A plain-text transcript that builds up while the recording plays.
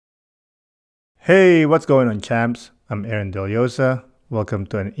Hey, what's going on, champs? I'm Aaron Deliosa. Welcome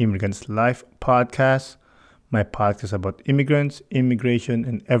to an Immigrant's Life podcast, my podcast about immigrants, immigration,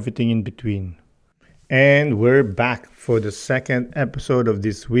 and everything in between. And we're back for the second episode of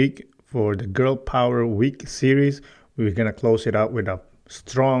this week for the Girl Power Week series. We're going to close it out with a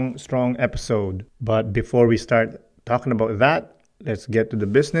strong episode. But before we start talking about that, let's get to the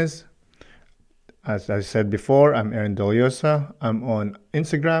business. As I said before, I'm Aaron Deliosa. I'm on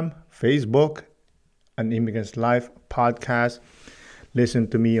Instagram, Facebook, an Immigrant's Life podcast. Listen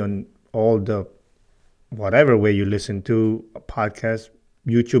to me on all the whatever way you listen to a podcast,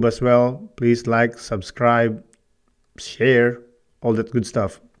 YouTube as well. Please like, subscribe, share, all that good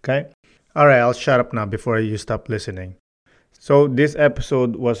stuff. Okay. All right, I'll shut up now before you stop listening. So this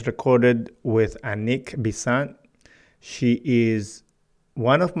episode was recorded with Anik Bisant. She is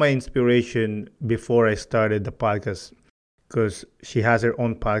one of my inspiration before I started the podcast, because she has her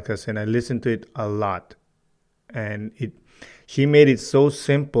own podcast and I listen to it a lot. And she made it so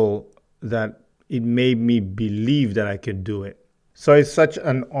simple that it made me believe that I could do it. So it's such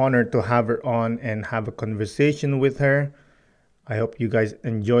an honor to have her on and have a conversation with her. I hope you guys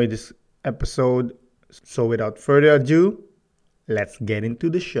enjoy this episode. So without further ado, let's get into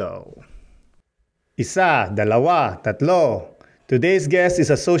the show. Isa, dalawa, tatlo. Today's guest is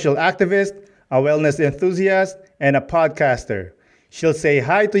a social activist, a wellness enthusiast, and a podcaster. She'll say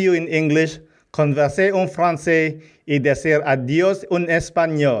hi to you in English, converser en français, y decir adios en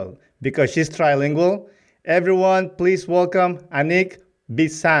español, because she's trilingual. Everyone, please welcome Anik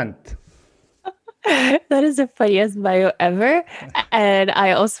Bisant. That is the funniest bio ever. And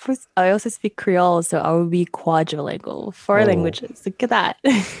I also speak Creole, so I will be quadrilingual. Four languages. Look at that.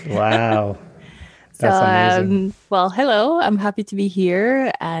 Wow. That's amazing. Well, hello. I'm happy to be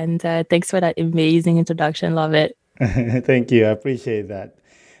here. And thanks for that amazing introduction. Love it. Thank you. I appreciate that.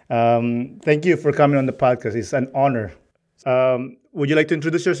 Thank you for coming on the podcast. It's an honor. Would you like to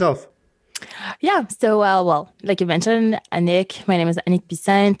introduce yourself? Yeah. So, well, like you mentioned, Anik, my name is Anik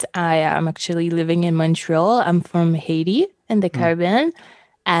Bisant. I am actually living in Montreal. I'm from Haiti in the Caribbean.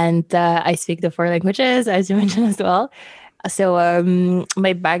 And I speak the four languages, as you mentioned as well. So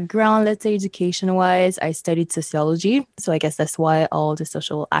my background, let's say education-wise, I studied sociology. So I guess that's why all the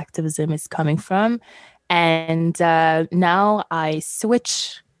social activism is coming from. And now I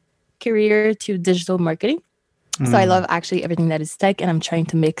switch career to digital marketing. So I love actually everything that is tech, and I'm trying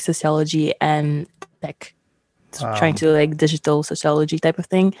to mix sociology and tech. So trying to like digital sociology type of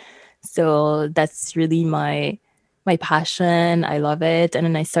thing. So that's really my passion. I love it. And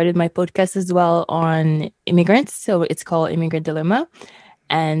then I started my podcast as well on immigrants. So it's called Immigrant Dilemma.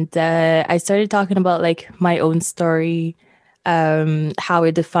 And I started talking about like my own story, how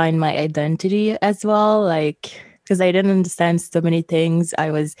I defined my identity as well. Like, because I didn't understand so many things.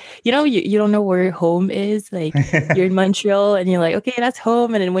 I was, you don't know where home is. Like you're in Montreal and you're like, okay, that's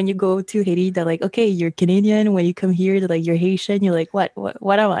home. And then when you go to Haiti, they're like, okay, you're Canadian. When you come here, they're like, you're Haitian. You're like, what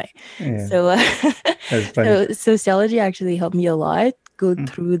am I? Yeah. So, So sociology actually helped me a lot go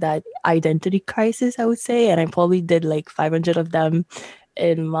through that identity crisis, I would say. And I probably did like 500 of them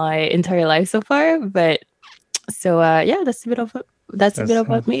in my entire life so far. But so, that's a bit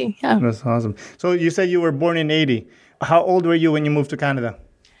about me. Yeah. That's awesome. So you said you were born in Haiti. How old were you when you moved to Canada?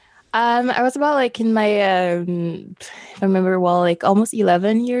 I was about like in my, if I remember well, like almost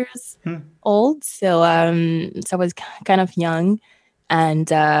 11 years old. So, so I was kind of young, and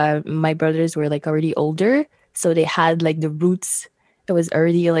my brothers were like already older. So they had like the roots. It was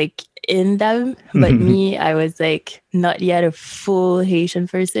already like in them. But me, I was like not yet a full Haitian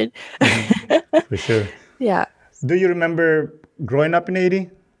person. For sure. Yeah. Do you remember growing up in Haiti?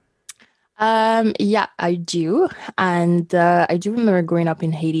 Yeah, I do. And I do remember growing up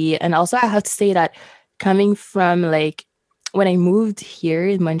in Haiti. And also I have to say that coming from like when I moved here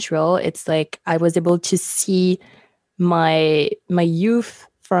in Montreal, it's like I was able to see my youth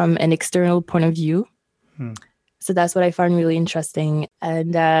from an external point of view. So that's what I found really interesting.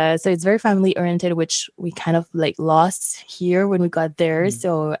 And so it's very family oriented, which we kind of like lost here when we got there.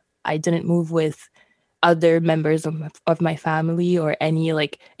 So I didn't move with other members of my family or any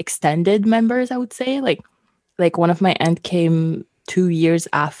like extended members, I would say. Like one of my aunt came 2 years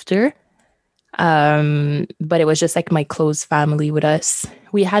after. But it was just like my close family with us.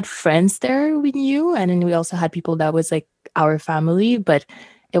 We had friends there we knew, and then we also had people that was like our family, but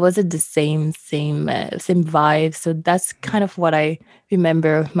it wasn't the same vibe. So that's kind of what I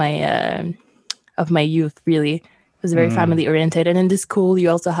remember of my youth. Really, it was very family oriented. And in the school, you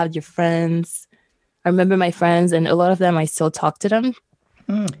also had your friends. I remember my friends, and a lot of them I still talk to them.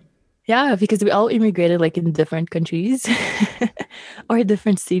 Yeah, because we all immigrated like in different countries or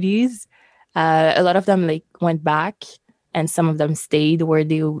different cities. A lot of them like went back, and some of them stayed where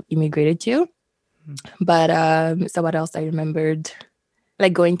they immigrated to. But so what else I remembered?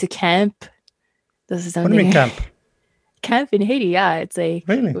 Like going to camp. This is What do you mean something. camp? Camp in Haiti, yeah. It's like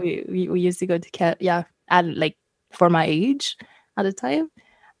Really? we used to go to camp, yeah, at like for my age at the time.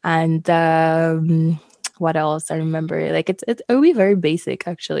 And what else I remember? Like it would be very basic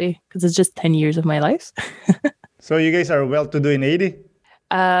actually, because it's just 10 years of my life. So you guys are well to do in Haiti?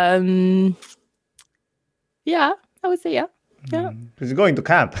 um yeah, I would say yeah. Yeah. Because going to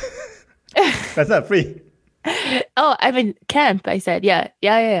camp. That's not free. Oh, I mean camp, I said. Yeah.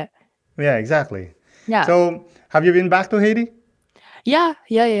 Yeah, exactly. Yeah. So have you been back to Haiti? Yeah.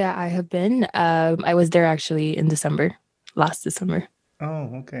 I have been. I was there actually in December, last December. Oh,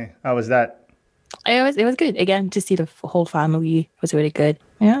 okay. How was that? It was good. Again, to see the whole family was really good.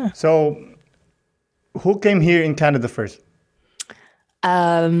 Yeah. So who came here in Canada first?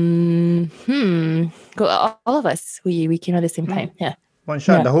 All of us. We came at the same time. Yeah. One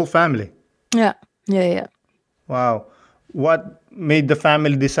shot, Yeah. the whole family. Yeah. Wow. What made the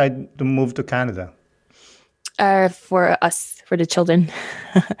family decide to move to Canada? For us, for the children,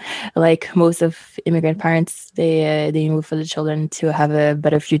 like most of immigrant parents, they move for the children to have a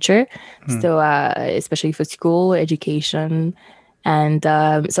better future. So especially for school, education, and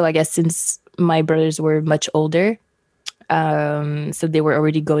so I guess since my brothers were much older, so they were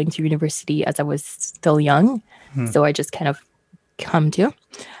already going to university as I was still young. So I just kind of come to.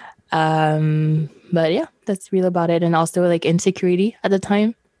 But yeah, that's real about it. And also like insecurity at the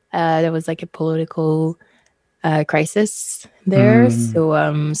time. There was like a political crisis there.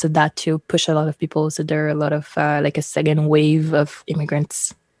 So that too pushed a lot of people. So there are a lot of like a second wave of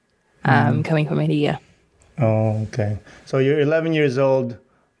immigrants coming from India. Oh, okay. So you're 11 years old.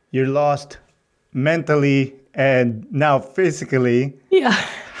 You're lost mentally and now physically. Yeah.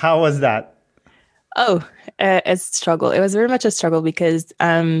 How was that? Oh, a struggle. It was very much a struggle because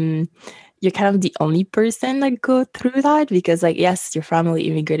you're kind of the only person that go through that, because like yes, your family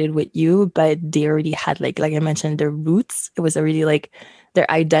immigrated with you, but they already had like I mentioned, their roots. It was already like their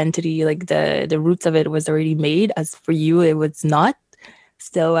identity, like the roots of it was already made. As for you, it was not.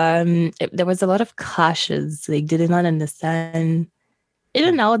 So there was a lot of clashes. Like they did not understand.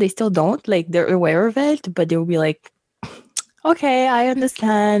 Even now, they still don't. Like they're aware of it, but they'll be like, "Okay, I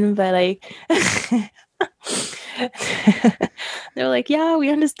understand," but like. They're like, yeah, we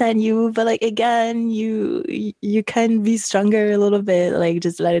understand you, but like again, you can be stronger a little bit, like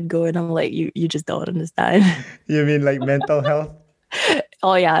just let it go. And I'm like, you just don't understand. You mean like mental health?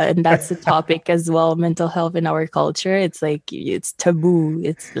 Oh yeah, and that's the topic as well. Mental health in our culture, it's like it's taboo.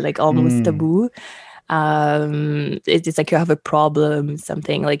 It's like almost taboo. It's like you have a problem,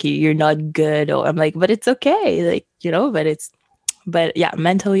 something like you're not good, or I'm like, but it's okay, like but yeah,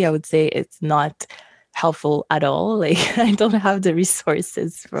 mentally, I would say it's not helpful at all. Like I don't have the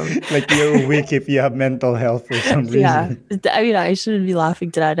resources from Like you're weak if you have mental health for some reason. yeah. I mean, I shouldn't be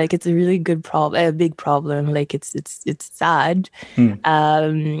laughing to that. Like it's a really good problem, a big problem. Like it's sad.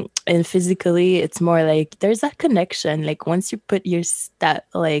 And physically it's more like there's that connection. Like once you put your step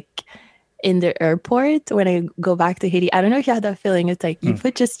like in the airport, when I go back to Haiti, I don't know if you had that feeling. It's like you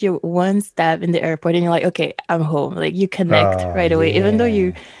put just your one step in the airport and you're like, okay, I'm home. Like you connect right away, even though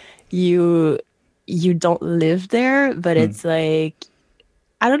you don't live there, but it's like,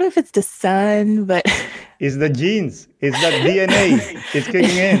 I don't know if it's the sun, but it's the genes. It's that DNA. It's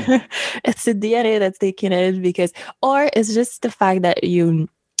kicking in. it's the DNA that's taking it or it's just the fact that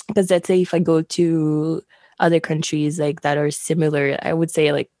because let's say if I go to other countries like that are similar, I would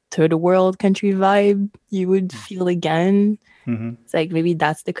say like third world country vibe, you would feel again. It's like maybe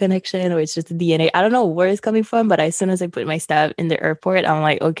that's the connection, or it's just the DNA. I don't know where it's coming from, but as soon as I put my step in the airport, I'm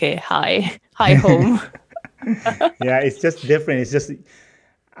like, okay, hi home. Yeah, it's just different. It's just,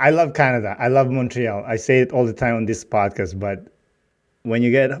 I love Canada. I love Montreal. I say it all the time on this podcast, but when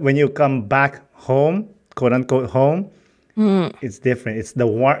you come back home, quote unquote home, it's different. It's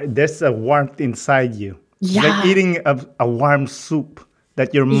there's a warmth inside you. Yeah. It's like eating a warm soup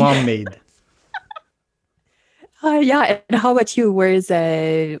that your mom made. Yeah. And how about you?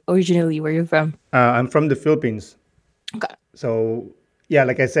 Originally, where are you from? I'm from the Philippines. Okay. So yeah,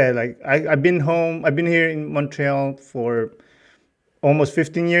 like I said, like I've been home. I've been here in Montreal for almost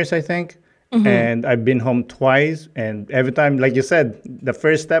 15 years, I think. And I've been home twice. And every time, like you said, the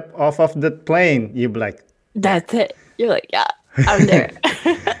first step off of the plane, you're like, that's it. You're like, yeah, I'm there.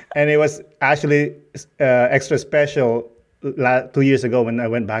 and it was actually extra special 2 years ago when I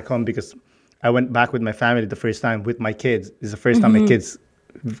went back home, because I went back with my family the first time with my kids. It's the first time my kids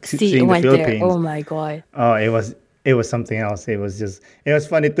seeing the went Philippines. there. Oh my God. Oh, it was it was something else. It was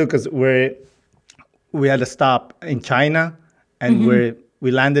funny too because we had a stop in China, and Mhm.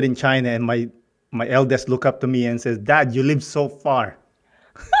 we landed in China, and my eldest looked up to me and says, "Dad, you live so far."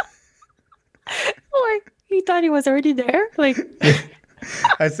 Like he thought he was already there. Like,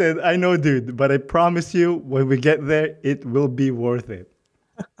 I said, "I know, dude, but I promise you, when we get there, it will be worth it."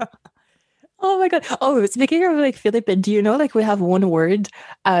 oh my God. Oh, speaking of like Philippine, do you know like we have one word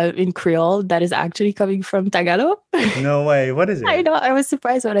in Creole that is actually coming from Tagalog? No way. What is I it? know. I was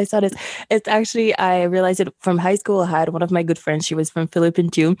surprised when I saw this. It's actually, I realized it from high school. I had one of my good friends. She was from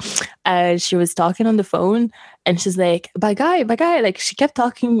Philippines too. She was talking on the phone and she's like, bagay, bagay. Like she kept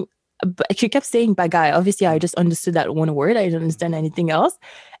talking, she kept saying bagay. Obviously, I just understood that one word. I didn't understand anything else.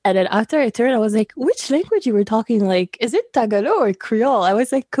 And then after I turned, I was like, which language you were talking? Like, is it Tagalog or Creole? I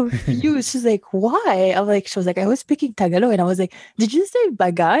was like confused. She's like, why? She was like, I was speaking Tagalog. And I was like, did you say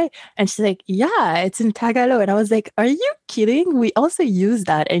bagay? And she's like, yeah, it's in Tagalog. And I was like, are you kidding? We also use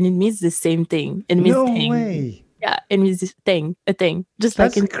that and it means the same thing. It means No thing. way. Yeah, it means thing, a thing, just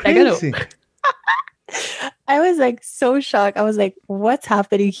like That's in Tagalog. crazy. I was like so shocked. I was like, what's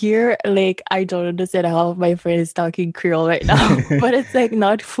happening here? Like, I don't understand how my friend is talking Creole right now, but it's like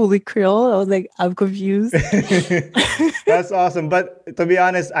not fully Creole. I was like, I'm confused. That's awesome. But to be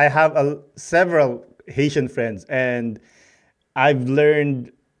honest, I have several Haitian friends, and I've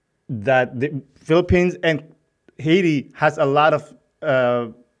learned that the Philippines and Haiti has a lot of uh,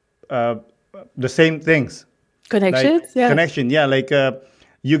 uh, the same things, like Connections? Yeah. connection. Yeah, like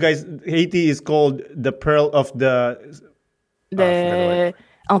you guys, Haiti is called the Pearl of the. I forgot the word.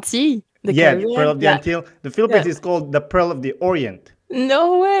 The Antilles, the Yeah, Pearl Caribbean. of the Yeah. Antille. The Philippines Yeah. is called the Pearl of the Orient.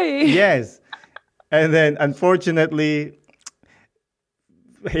 No way. Yes, and then unfortunately,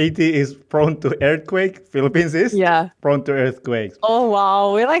 Haiti is prone to earthquake. Philippines is Yeah. prone to earthquakes. Oh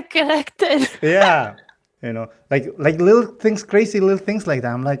wow, we're like connected. Yeah, like little things, crazy little things like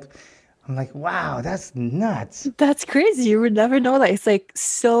that. I'm like, wow, that's nuts. That's crazy. You would never know that it's like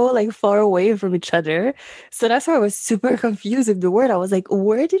so like far away from each other. So that's why I was super confused with the word. I was like,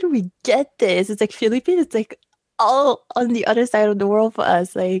 where did we get this? It's like Philippines, it's like all on the other side of the world for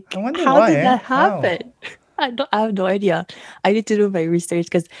us. Like, I wonder how why, did eh? that How? happen? I have no idea. I need to do my research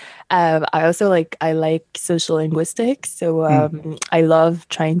because I also I like social linguistics. So I love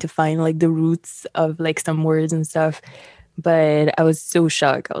trying to find like the roots of like some words and stuff. But I was so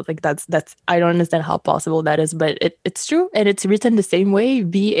shocked. I was like, that's I don't understand how possible that is, but it's true. And it's written the same way,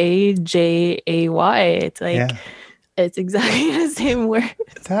 Bajay. It's like Yeah, it's exactly the same word.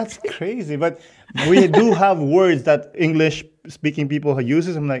 that's crazy. But we do have words that English speaking people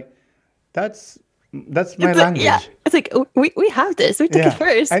uses. I'm like, that's that's my It's like, yeah. language. It's like oh, we have this. We took it Yeah.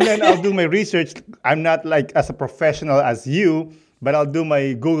 first. And then I'll do my research. I'm not like as a professional as you, but I'll do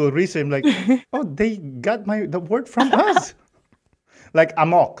my Google research. I'm like, oh, they got the word from us. Like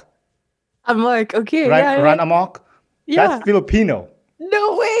amok, I'm like, okay, right? yeah, Run amok. That's yeah. Filipino.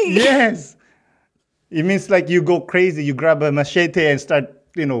 No way. Yes. It means like you go crazy. You grab a machete and start,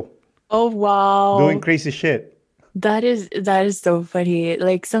 Oh doing wow. crazy shit. That is so funny.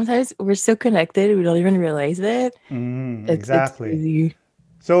 Like sometimes we're so connected, we don't even realize it. It's Exactly. crazy.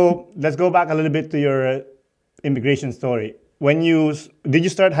 So let's go back a little bit to your immigration story. Did you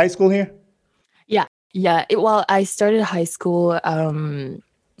start high school here? Yeah. Yeah. Well, I started high school I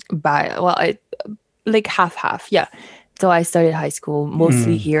like half half. Yeah. So I started high school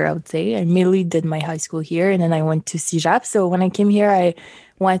mostly here, I would say. I mainly did my high school here and then I went to CJAP. So when I came here, I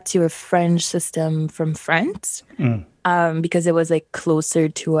went to a French system from France because it was like closer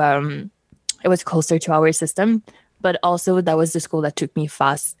to our system. But also that was the school that took me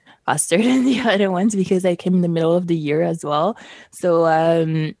faster than the other ones because I came in the middle of the year as well. So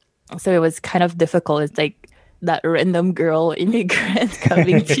so it was kind of difficult. It's like that random girl immigrant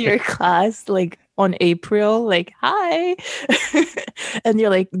coming to your class like on April, like hi, and you're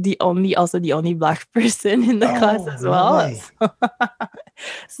like the only black person in the class Oh, as no well. way.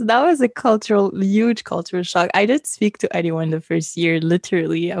 So that was a huge cultural shock. I didn't speak to anyone the first year.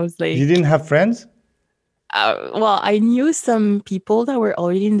 Literally, I was You like, didn't have friends? well, I knew some people that were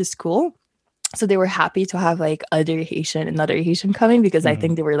already in the school, so they were happy to have like another Haitian coming because I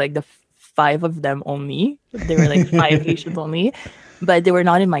think they were like the five of them only. They were like five Haitians only, but they were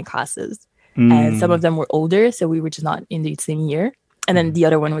not in my classes. And some of them were older, so we were just not in the same year. And then the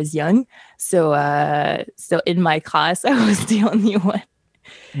other one was young. So in my class, I was the only one.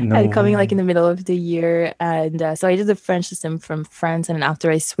 No And coming like way. in the middle of the year. And so I did the French system from France. And after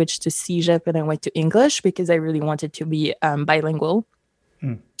I switched to CEGEP and I went to English because I really wanted to be bilingual.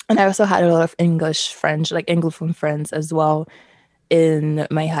 And I also had a lot of English, French, like Anglophone friends as well in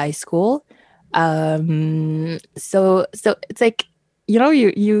my high school. So it's like,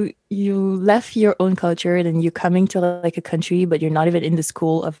 you left your own culture and then you're coming to like a country, but you're not even in the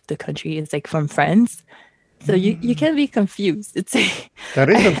school of the country. It's like from France. So you can be confused. It's like That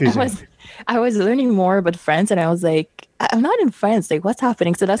is I confusing. was learning more about France and I was like, I'm not in France. Like, what's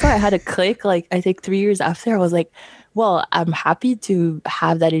happening? So that's why I had a click. Like, I think 3 years after, I was like, well, I'm happy to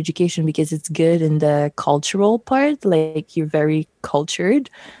have that education because it's good in the cultural part. Like, you're very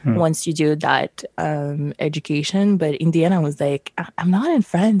cultured once you do that education. But in the end, I was like, I'm not in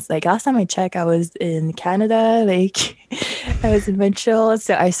France. Like, last time I checked, I was in Canada. Like, I was in Montreal.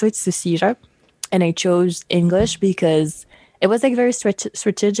 So I switched to Syrup and I chose English because it was like very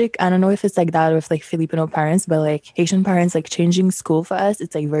strategic. I don't know if it's like that with like Filipino parents, but like Haitian parents, like changing school for us,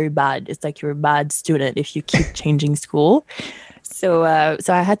 it's like very bad. It's like you're a bad student if you keep changing school. So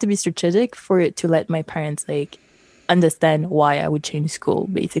I had to be strategic for it to let my parents like understand why I would change school,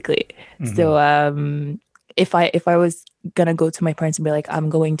 basically. So if I was gonna go to my parents and be like,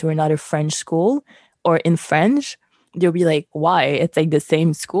 I'm going to another French school or in French, they'll be like, why? It's like the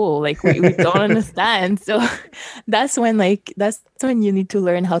same school. Like we don't understand. So that's when you need to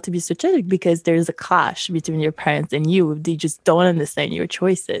learn how to be strategic because there's a clash between your parents and you. They just don't understand your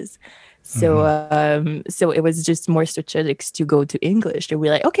choices. So it was just more strategic to go to English. They'll be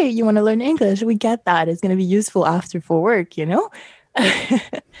like, okay, you want to learn English? We get that. It's gonna be useful after for work, you know?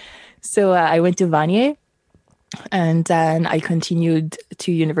 So I went to Vanier and then I continued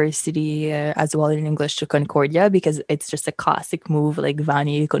to university as well in English to Concordia because it's just a classic move like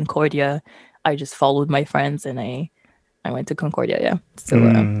Vanier, Concordia. I just followed my friends and I went to Concordia. Yeah.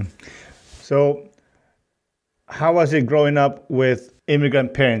 So, how was it growing up with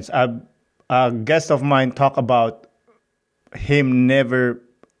immigrant parents? A guest of mine talked about him never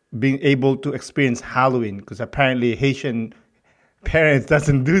being able to experience Halloween because apparently Haitian parents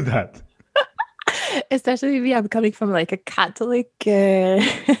doesn't do that. Especially me, I'm coming from like a Catholic Yeah.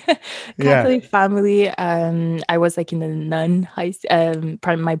 Catholic family. I was like in a nun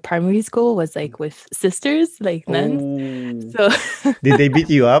my primary school was like with sisters, like nuns. Oh, So did they beat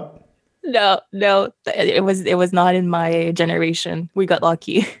you up? no, it was not in my generation. We got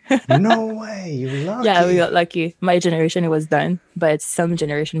lucky. No way. You're Yeah, we lucky. got lucky. My generation, it was done, but some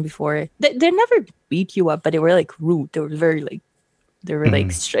generation before, they never beat you up, but they were like rude. They were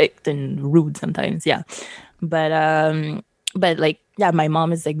like strict and rude sometimes. Yeah, but like yeah, my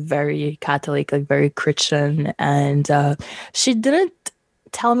mom is like very Catholic, like very Christian, and she didn't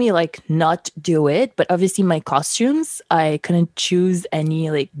tell me like not do it, but obviously my costumes, I couldn't choose any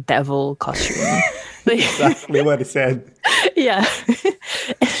like devil costume. Like Exactly what he said. yeah.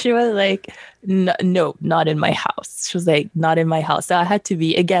 And she was like, no, no, not in my house. She was like, not in my house. So I had to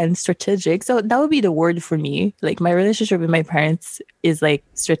be, again, strategic. So that would be the word for me. Like my relationship with my parents is like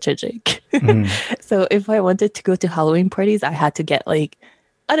strategic. So if I wanted to go to Halloween parties, I had to get like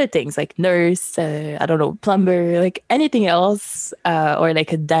other things like nurse, I don't know, plumber, like anything else, or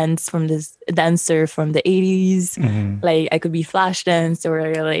like a dancer from the 80s. Like I could be flash dance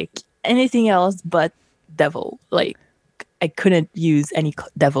or like anything else but devil. Like I couldn't use any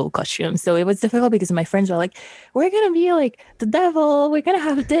devil costume. So it was difficult because my friends were like, we're going to be like the devil. We're going to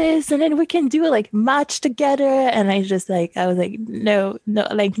have this. And then we can do like match together. And I was like, no, no,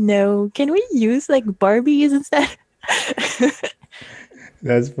 like, no. Can we use like Barbies instead?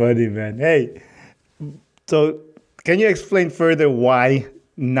 That's funny, man. Hey, so can you explain further why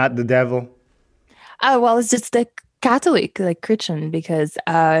not the devil? Well, it's just the Catholic, like Christian, because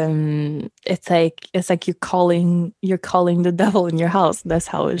it's like you're calling the devil in your house. That's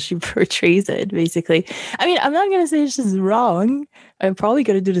how she portrays it, basically. I mean, I'm not gonna say it's just wrong. I'm probably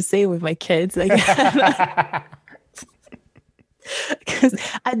gonna do the same with my kids, like because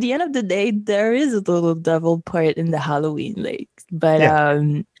at the end of the day, there is a little devil part in the Halloween, like, but Yeah.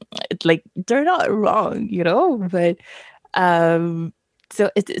 like they're not wrong, but um, so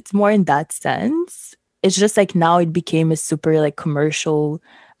it's more in that sense. It's just like now it became a super like commercial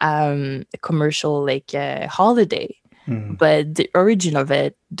like holiday. But the origin of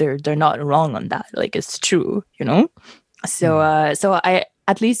it, they're not wrong on that. Like it's true. So I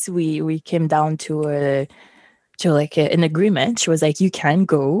at least we came down to like an agreement. She was like, you can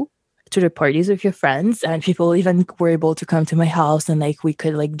go to the parties with your friends, and people even were able to come to my house, and like we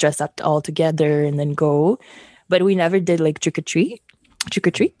could like dress up all together and then go. But we never did like trick or treat.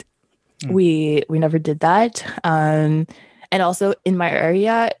 We never did that. And also in my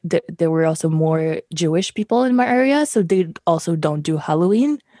area, there were also more Jewish people in my area, so they also don't do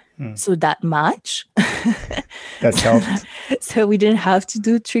Halloween. So that match. That helped. So we didn't have to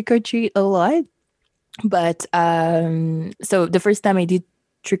do trick or treat a lot. But so the first time I did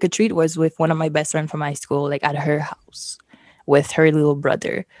trick or treat was with one of my best friends from high school, like at her house with her little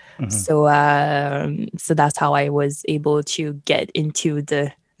brother. So that's how I was able to get into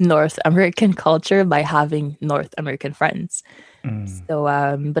the North American culture by having North American friends. So,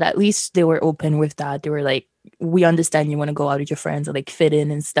 but at least they were open with that. They were like, "We understand you want to go out with your friends and like fit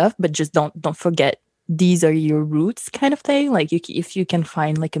in and stuff, but just don't forget these are your roots," kind of thing. Like, if you can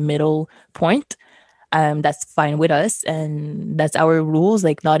find like a middle point, that's fine with us, and that's our rules.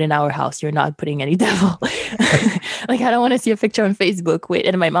 Like, not in our house. You're not putting any devil. Like, I don't want to see a picture on Facebook with.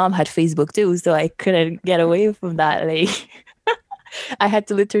 And my mom had Facebook too, so I couldn't get away from that. Like. I had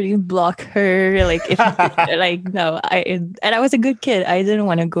to literally block her. Like, if like, no, and I was a good kid. I didn't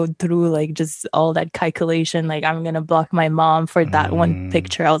want to go through like just all that calculation. Like, I'm gonna block my mom for that one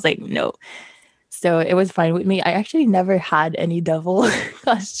picture. I was like, no. So it was fine with me. I actually never had any devil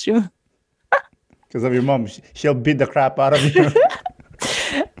costume. Because of your mom, she'll beat the crap out of you.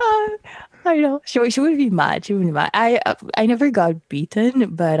 I know she would be mad. She would be mad. I never got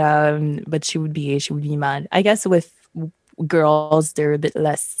beaten, but she would be mad. I guess with girls, they're a bit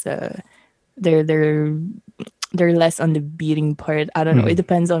less. They're less on the beating part. I don't know. It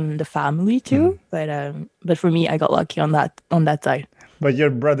depends on the family too. But for me, I got lucky on that side. But your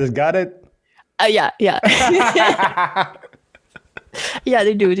brothers got it. Yeah. Yeah,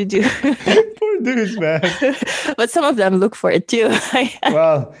 they do. Poor dudes, man. But some of them look for it too.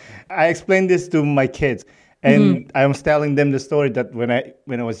 Well, I explained this to my kids, and I was telling them the story that when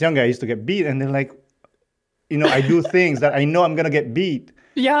I was younger, I used to get beat, and they're like, I do things that I know I'm gonna get beat.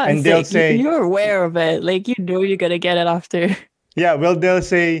 Yeah, and they'll say you're aware of it, like you're gonna get it after. Yeah, well, they'll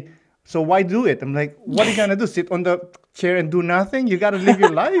say, so why do it? I'm like, what are you gonna do? Sit on the chair and do nothing? You gotta live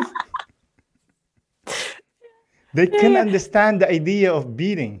your life. They can understand the idea of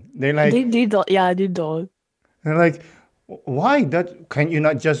beating. They're like, they don't. Yeah, they don't. They're like, why? That can you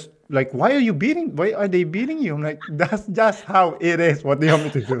not just like? Why are you beating? Why are they beating you? I'm like, that's just how it is. What do you want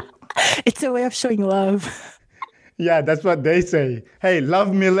me to do? It's a way of showing love. Yeah, that's what they say. Hey,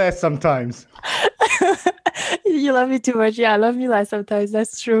 love me less sometimes. You love me too much. Yeah, love me less sometimes.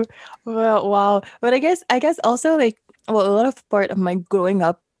 That's true. Well, wow. But I guess also like, well, a lot of part of my growing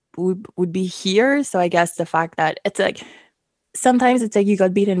up would be here. So I guess the fact that it's like sometimes it's like you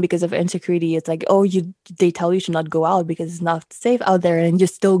got beaten because of insecurity. It's like, oh, they tell you to not go out because it's not safe out there, and you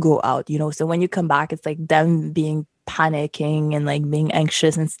still go out, So when you come back, it's like them being panicking and like being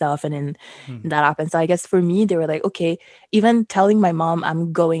anxious and stuff, and then that happens. So I guess for me, they were like, okay, even telling my mom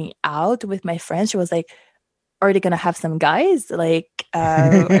I'm going out with my friends, she was like, are they gonna have some guys? Like,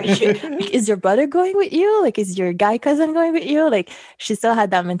 is your brother going with you? Like, is your guy cousin going with you? Like, she still had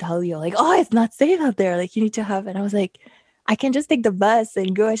that mentality of like, oh, it's not safe out there. Like, you need to have. And I was like, I can just take the bus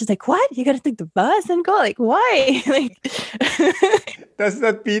and go. And she's like, what? You gotta take the bus and go? Like, why? Like, that's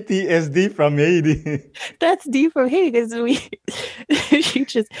not PTSD from Haiti. That's deep from Haiti because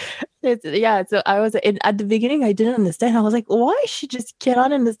So I was at the beginning, I didn't understand. I was like, why? She just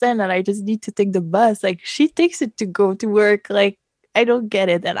cannot understand that I just need to take the bus. Like, she takes it to go to work. Like, I don't get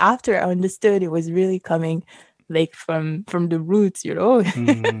it. And after I understood, it was really coming like from the roots,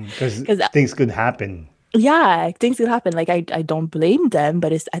 Because things could happen. Yeah, things could happen. Like, I don't blame them,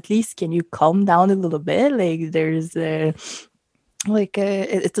 but it's at least, can you calm down a little bit? Like, there's it's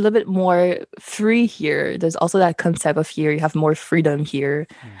a little bit more free here. There's also that concept of here, you have more freedom here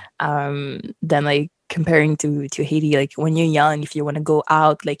than like comparing to Haiti. Like, when you're young, if you want to go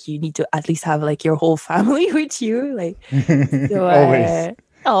out, like, you need to at least have like your whole family with you. Like, so,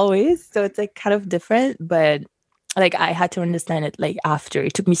 always. So it's like kind of different, but like I had to understand it like after.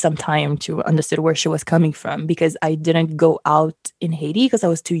 It took me some time to understand where she was coming from, because I didn't go out in Haiti because I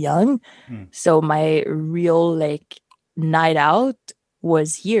was too young. So my real like night out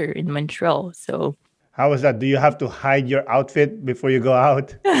was here in Montreal. So how was that? Do you have to hide your outfit before you go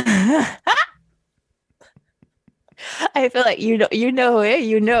out? I feel like you know.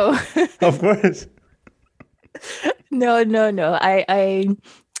 Of course. No.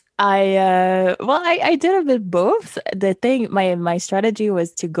 I did a bit both. The thing, my strategy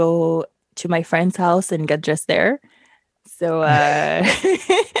was to go to my friend's house and get dressed there. So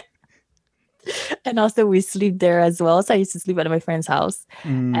and also we sleep there as well. So I used to sleep at my friend's house.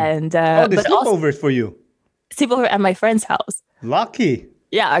 And the sleepovers for you. Sleepover at my friend's house. Lucky.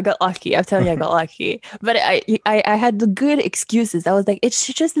 Yeah, I got lucky. I'm telling you, I got lucky. But I had the good excuses. I was like, it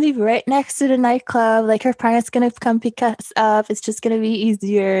should just live right next to the nightclub. Like, her parents gonna come pick us up. It's just gonna be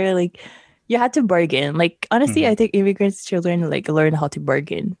easier. Like, you had to bargain. Like, honestly, I think immigrants' children like learn how to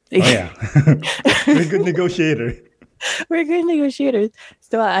bargain. Like, oh yeah, we're a good negotiator. We're good negotiators.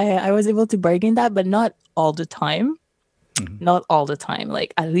 So I was able to bargain that, but not all the time. Not all the time,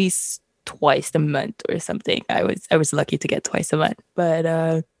 like at least twice a month or something. I was lucky to get twice a month, but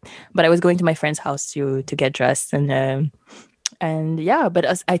I was going to my friend's house to get dressed, and yeah.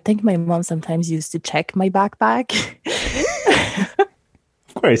 But I think my mom sometimes used to check my backpack.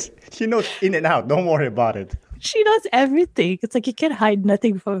 Of course, she knows in and out. Don't worry about it. She does everything. It's like you can hide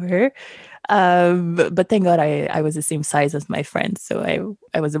nothing from her. But thank God I was the same size as my friends, so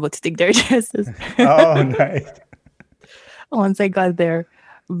I was able to take their dresses Oh, nice. once I got there.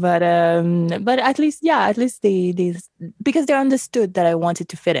 But at least, yeah, at least they because they understood that I wanted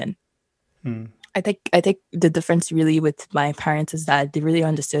to fit in. I think the difference really with my parents is that they really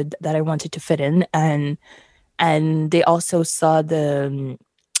understood that I wanted to fit in, and they also saw the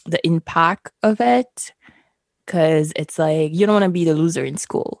impact of it, because it's like you don't want to be the loser in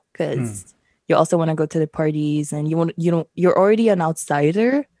school, because you also want to go to the parties, and you're already an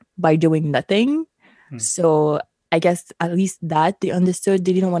outsider by doing nothing. So I guess at least that they understood.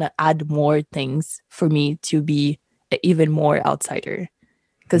 They didn't want to add more things for me to be an even more outsider,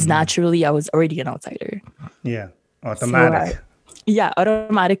 because naturally I was already an outsider. Yeah, So automatic. yeah,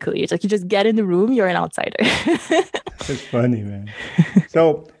 automatically it's like you just get in the room, you're an outsider. It's funny, man.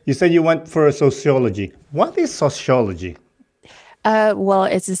 So you said you went for sociology. What is sociology? Well,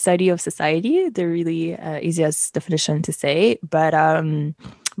 it's a study of society, the really easiest definition to say, but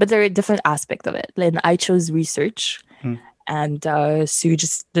there are different aspects of it. And I chose research, and so you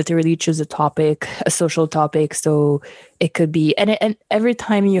just literally choose a topic, a social topic. So it could be, and every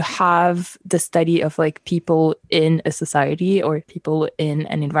time you have the study of like people in a society or people in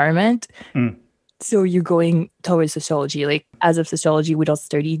an environment, so you're going towards sociology. Like as of sociology, we don't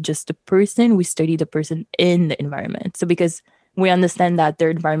study just the person, we study the person in the environment. So because we understand that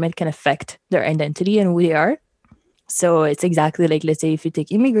their environment can affect their identity and who they are. So it's exactly like, let's say if you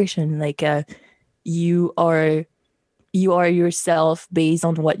take immigration, like you are yourself based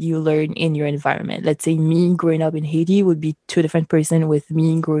on what you learn in your environment. Let's say me growing up in Haiti would be two different person with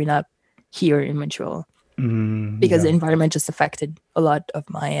me growing up here in Montreal, because the environment just affected a lot of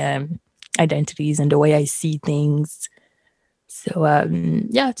my identities and the way I see things. So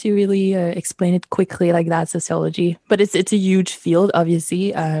yeah, to really explain it quickly like that, sociology. But it's a huge field,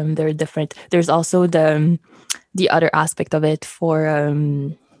 obviously. There are different. There's also the other aspect of it for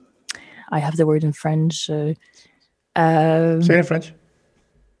I have the word in French. Say it in French.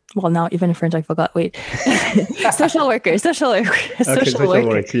 Well, now even in French I forgot. Wait, social worker. Okay, social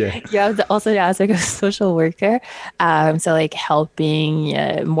work. Yeah. You have also the aspect of social worker. So like helping,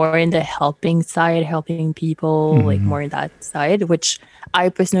 more in the helping side, helping people, like more in that side, which I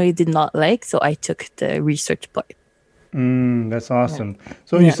personally did not like. So I took the research part. That's awesome.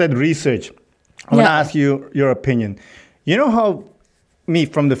 So you said research. I want to ask you your opinion. You know how me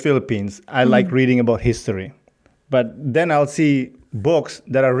from the Philippines, I like reading about history, but then I'll see books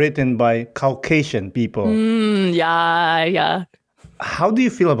that are written by Caucasian people. Yeah. How do you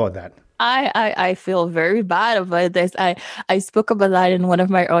feel about that? I feel very bad about this. I spoke about that in one of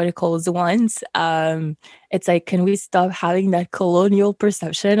my articles once. It's like, can we stop having that colonial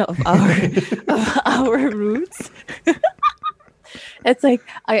perception of our of our roots? It's like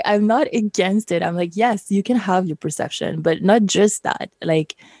I'm not against it. I'm like, yes, you can have your perception, but not just that.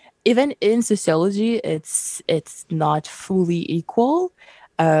 Like even in sociology, it's not fully equal.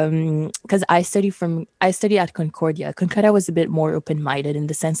 Because I study at Concordia. Concordia was a bit more open-minded in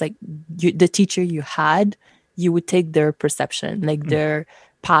the sense like the teacher you had, you would take their perception, like their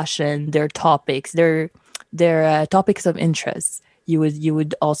passion, their topics, their topics of interest. You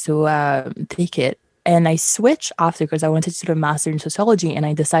would also take it. And I switched after because I wanted to do a master in sociology, and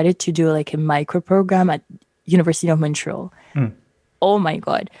I decided to do like a micro program at University of Montreal. Oh my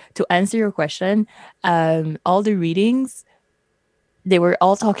God! To answer your question, all the readings, they were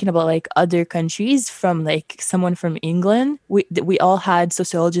all talking about like other countries, from like someone from England. We all had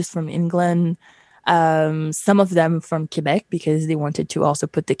sociologists from England, some of them from Quebec, because they wanted to also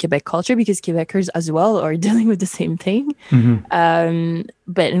put the Quebec culture, because Quebecers as well are dealing with the same thing.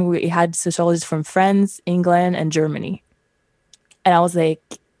 But we had sociologists from France, England, and Germany. And I was like,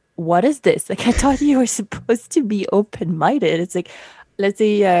 what is this? Like, I thought you were supposed to be open-minded. It's like, let's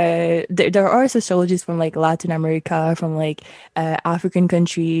say there are sociologists from like Latin America, from like African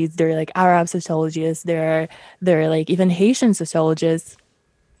countries. There are like Arab sociologists. There are like even Haitian sociologists.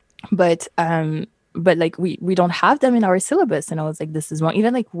 But like we don't have them in our syllabus. And I was like, this is wrong.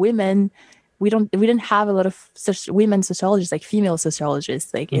 Even like women, we didn't have a lot of such women sociologists, like female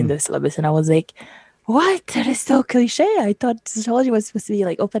sociologists, like in the syllabus. And I was like, what? That is so cliche. I thought sociology was supposed to be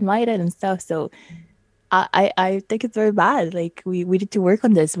like open-minded and stuff. So I think it's very bad. Like we need to work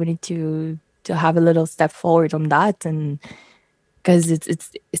on this. We need to to have a little step forward on that. And because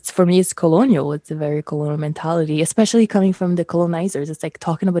it's for me, it's colonial. It's a very colonial mentality, especially coming from the colonizers. It's like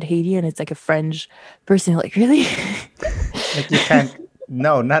talking about Haiti and it's like a French person. Like, really? Like you can't.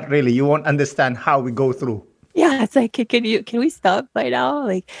 No, not really. You won't understand how we go through. Yeah, it's like, can we stop by now?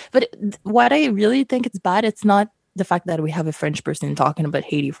 Like, but what I really think it's bad, it's not the fact that we have a French person talking about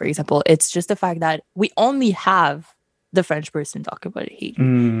Haiti, for example. It's just the fact that we only have the French person talking about Haiti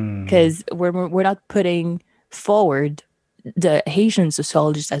because we're not putting forward the Haitian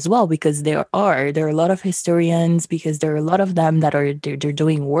sociologists as well, because there are a lot of historians, because there are a lot of them that are they're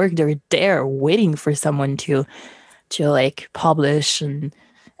doing work. They're there waiting for someone to like publish and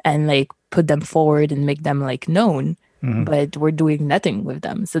like put them forward and make them like known, but we're doing nothing with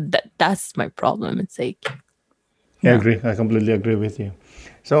them. So that's my problem. It's like, I agree. I completely agree with you.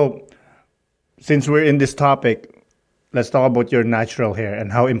 So since we're in this topic, let's talk about your natural hair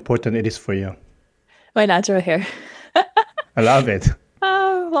and how important it is for you. my natural hair. I love it.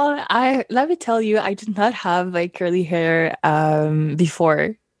 Well, let me tell you, I did not have like curly hair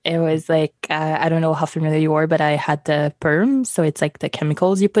before. It was like, I don't know how familiar you are, but I had the perm. So it's like the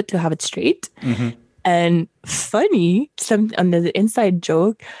chemicals you put to have it straight. And funny, on the inside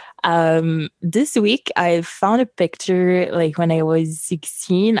joke, this week I found a picture, like when I was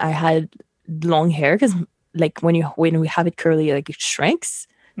 16, I had long hair because like when we have it curly, like it shrinks.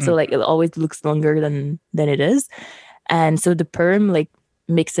 So like it always looks longer than it is. And so the perm like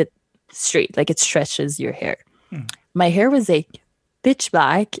makes it straight, like it stretches your hair. My hair was like pitch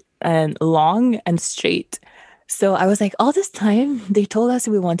black and long and straight. So I was like, all this time they told us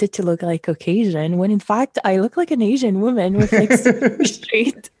we wanted to look like Caucasian, when in fact I look like an Asian woman with like super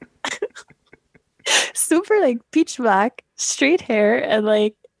straight, super like pitch black, straight hair. And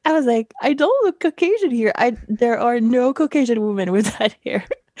like, I was like, I don't look Caucasian here. There are no Caucasian women with that hair.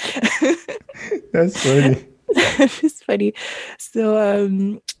 That's funny. It's funny.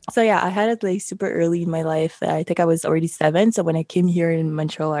 So yeah, I had it like super early in my life. I think I was already 7. So when I came here in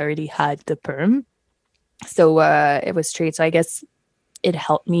Montreal, I already had the perm. So it was straight. So I guess it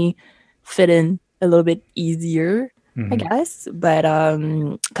helped me fit in a little bit easier, I guess. But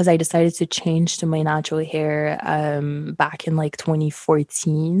because I decided to change to my natural hair back in like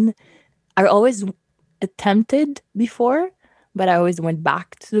 2014. I always attempted before, but I always went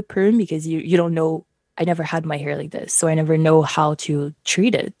back to the perm because you don't know. I never had my hair like this, so I never know how to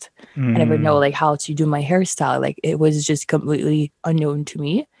treat it. I never know like how to do my hairstyle. Like it was just completely unknown to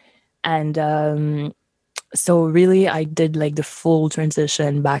me. And so really I did like the full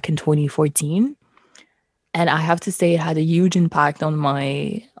transition back in 2014. And I have to say it had a huge impact on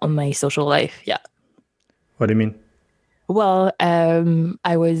my social life. Yeah. What do you mean? Well,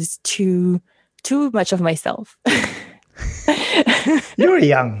 I was too much of myself. You were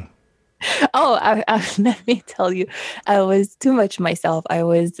young. Oh, let me tell you, I was too much myself. I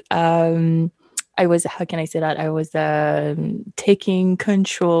was, how can I say that? I was taking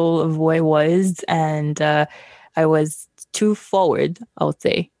control of who I was, and I was too forward, I would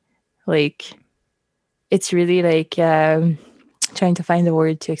say. Like, it's really like trying to find the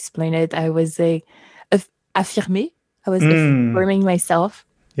word to explain it. I was like, affirmé. I was affirming myself.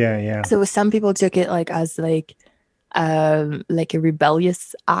 Yeah. So some people took it like as like a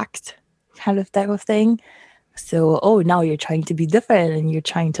rebellious act, kind of type of thing. So, now you're trying to be different and you're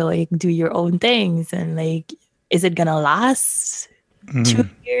trying to like do your own things, and like, is it gonna last 2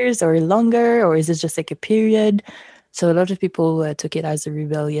 years or longer, or is it just like a period? So a lot of people took it as a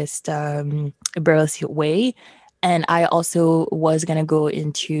rebellious way. And I also was gonna go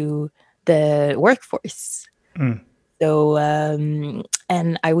into the workforce. So,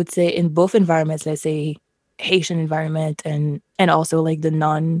 and I would say in both environments, let's say Haitian environment and also like the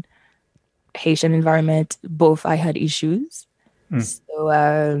non-Haitian environment, both I had issues. So,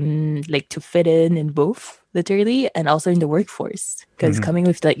 like to fit in both, literally, and also in the workforce, because coming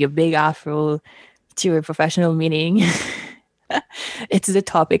with like your big afro to a professional meeting, it's the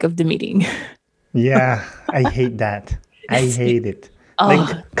topic of the meeting. Yeah, I hate that. I hate it.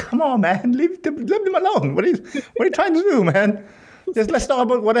 Like, come on, man, leave them alone. What are you trying to do, man? Just let's talk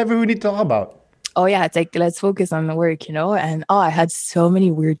about whatever we need to talk about. Oh yeah, it's like, let's focus on the work, And I had so many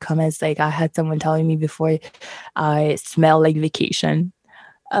weird comments. Like I had someone telling me before, I smell like vacation.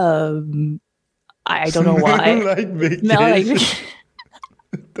 I don't know why. Like vacation. Smell like vacation.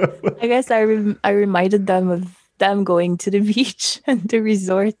 I guess I reminded them of them going to the beach and the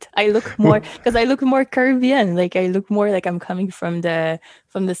resort. I look more because I look more Caribbean. Like I look more like I'm coming from the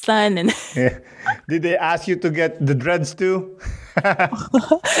sun. And Yeah. Did they ask you to get the dreads too?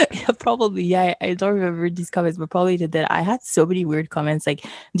 yeah, probably. Yeah, I don't remember these comments, but probably did that. I had so many weird comments like,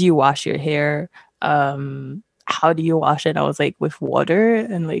 "Do you wash your hair? How do you wash it?" I was like, "With water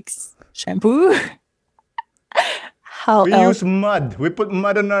and like shampoo." How We else? use mud. We put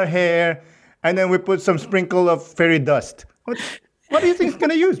mud on our hair, and then we put some sprinkle of fairy dust. What do you think it's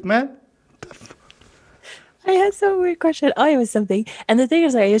gonna use, man? I had some weird question. Oh, it was something. And the thing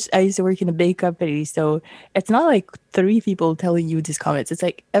is, I used to work in a big company, so it's not like three people telling you these comments. It's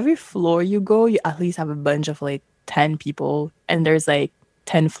like every floor you go, you at least have a bunch of like 10 people, and there's like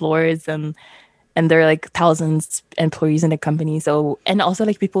 10 floors, and there are like thousands employees in the company. So, and also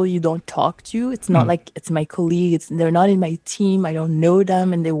like people you don't talk to. It's not like it's my colleagues. They're not in my team. I don't know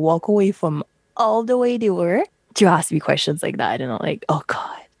them, and they walk away from all the way they were to ask me questions like that, and I'm like, oh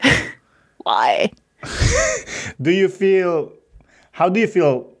God, why? Do you feel? How do you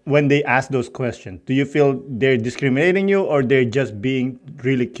feel when they ask those questions? Do you feel they're discriminating you, or they're just being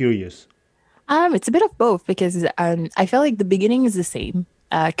really curious? It's a bit of both because I feel like the beginning is the same.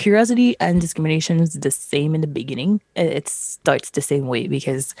 Curiosity and discrimination is the same in the beginning. It starts the same way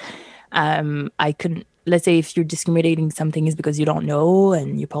because I couldn't. Let's say if you're discriminating something is because you don't know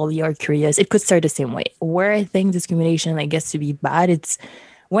and you probably are curious. It could start the same way. Where I think discrimination like gets to be bad, it's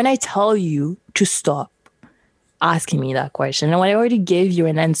when I tell you to stop asking me that question and when I already gave you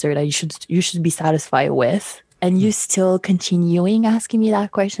an answer that you should be satisfied with, and you still continuing asking me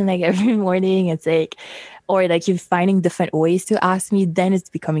that question like every morning. It's like, or like you're finding different ways to ask me, then it's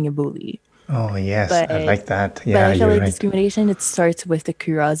becoming a bully. Oh yes, But I like that. but Yeah, I feel you're like right. discrimination, it starts with the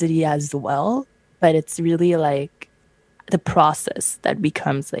curiosity as well. But it's really like the process that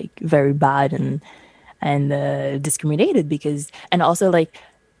becomes like very bad and discriminated because, and also like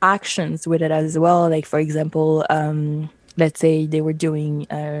actions with it as well. Like for example, let's say they were doing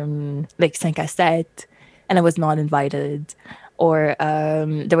like 5 à 7 and I was not invited. Or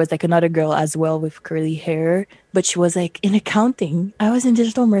there was like another girl as well with curly hair, but she was like in accounting. I was in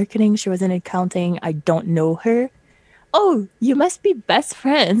digital marketing. She was in accounting. I don't know her. Oh, you must be best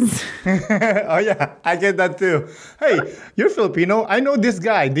friends. Oh yeah, I get that too. Hey, you're Filipino. I know this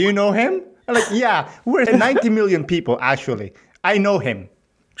guy. Do you know him? I'm like, yeah, we're 90 million people actually. I know him.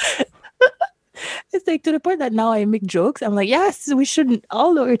 It's like to the point that now I make jokes. I'm like, yes, we should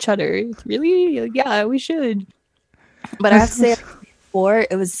all know each other. It's really, yeah, we should. But I have to say, before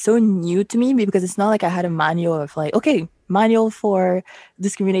it was so new to me because it's not like I had a manual of like, okay, manual for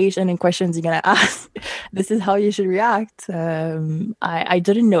discrimination and questions you're gonna ask. This is how you should react. I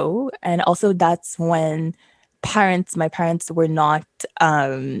didn't know, and also that's when my parents were not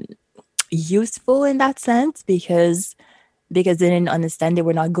useful in that sense because they didn't understand they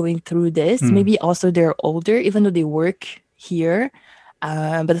were not going through this. Maybe also they're older, even though they work here.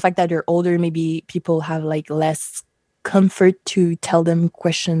 But the fact that they're older, maybe people have like less comfort to tell them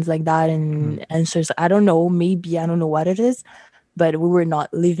questions like that and answers. I don't know. Maybe I don't know what it is, but we were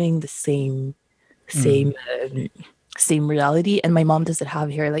not living the same same reality. And my mom doesn't have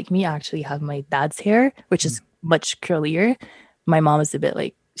hair like me. I actually have my dad's hair, which is much curlier. My mom is a bit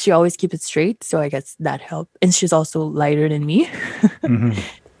like she always keeps it straight, so I guess that helped. And she's also lighter than me,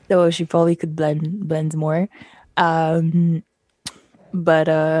 so she probably could blend more. Um, but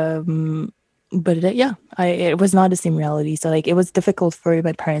yeah, it was not the same reality. So like it was difficult for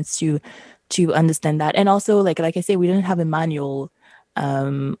my parents to understand that, and also like I say, we didn't have a manual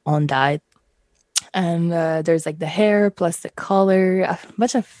on that. And there's like the hair plus the color, a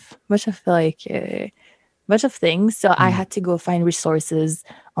bunch of like bunch of things. So I had to go find resources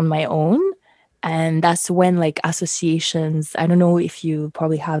on my own. And that's when like associations, I don't know if you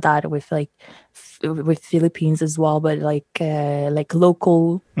probably have that with like with Philippines as well, but like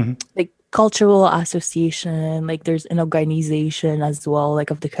local like cultural association, like there's an organization as well,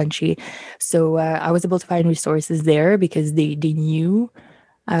 like of the country. So I was able to find resources there because they knew,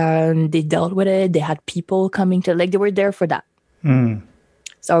 they dealt with it. They had people coming to like they were there for that.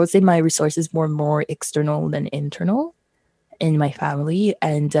 So I would say my resources were more external than internal in my family.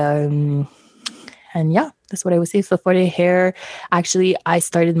 And yeah, that's what I would say. So for the hair, actually, I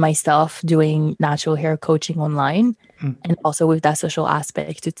started myself doing natural hair coaching online, and also with that social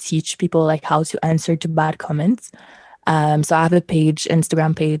aspect to teach people like how to answer to bad comments. So I have a page,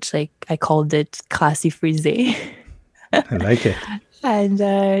 Instagram page, like I called it Classy Frise. I like it.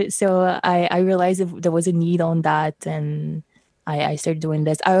 And so I realized if there was a need on that, and I started doing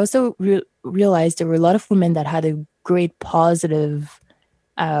this. I also realized there were a lot of women that had a great positive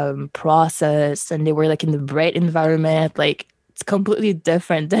process, and they were like in the bright environment. Like it's completely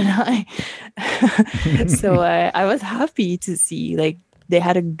different than I. So I was happy to see like they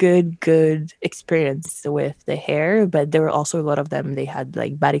had a good experience with the hair, but there were also a lot of them they had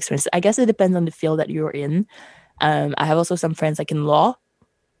like bad experience. I guess it depends on the field that you're in. I have also some friends like in law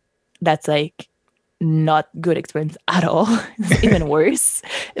that's like not good experience at all. It's even worse.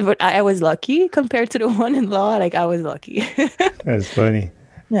 But I was lucky compared to the one in law. Like I was lucky. That's funny.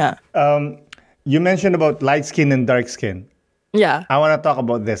 Yeah. You mentioned about light skin and dark skin. Yeah. I want to talk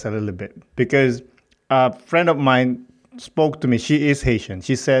about this a little bit because a friend of mine spoke to me. She is Haitian.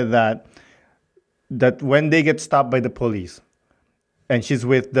 She said that when they get stopped by the police, and she's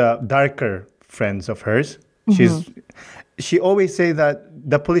with the darker friends of hers, she always say that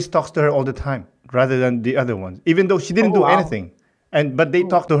the police talks to her all the time rather than the other ones, even though she didn't do anything. But they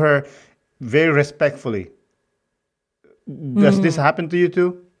talk to her very respectfully. Does this happen to you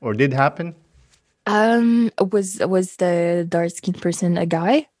too, or did happen? Was the dark skinned person a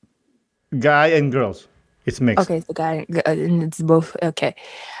guy? Guy and girls. It's mixed. Okay, so guy, and it's both. Okay.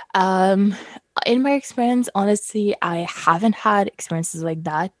 In my experience, honestly, I haven't had experiences like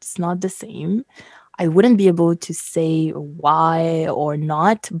that. It's not the same. I wouldn't be able to say why or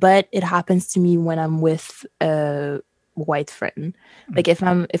not, but it happens to me when I'm with a white friend. Like if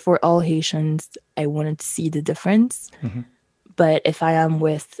we're all Haitians, I wouldn't see the difference. But if I am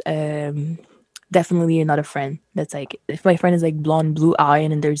with definitely another friend, that's like if my friend is like blonde, blue eye,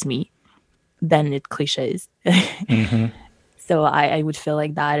 and then there's me, then it cliches. So I would feel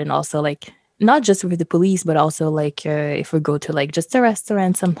like that, and also like not just with the police, but also like if we go to like just a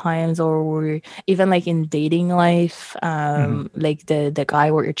restaurant sometimes, or we're even like in dating life, like the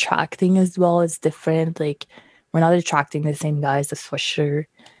guy we're attracting as well is different. Like we're not attracting the same guys, that's for sure.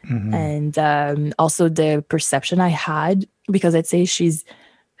 And also the perception I had, because I'd say she's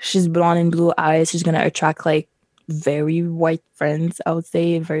blonde and blue eyes, she's gonna attract like very white friends, I would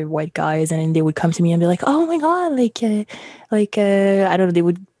say, very white guys, and then they would come to me and be like, "Oh my god, I don't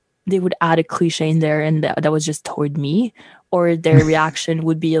know," they would add a cliche in there, and that was just toward me, or their reaction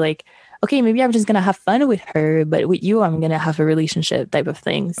would be like, "Okay, maybe I'm just gonna have fun with her, but with you, I'm gonna have a relationship," type of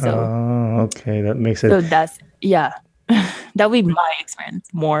thing. So, okay, that makes sense. so that's that would be my experience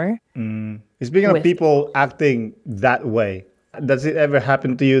more. Speaking of people acting that way, does it ever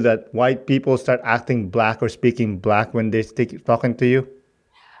happen to you that white people start acting black or speaking black when they talking to you?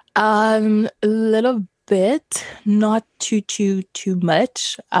 A little bit, not too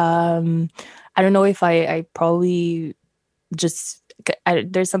much. I don't know if I probably just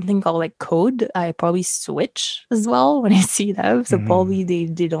there's something called like code. I probably switch as well when I see them, so probably they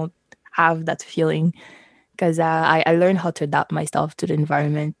don't have that feeling, because I learned how to adapt myself to the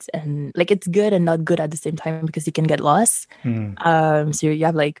environment, and like it's good and not good at the same time because you can get lost. So you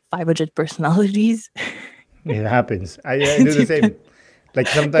have like 500 personalities. It happens. I do the same. Like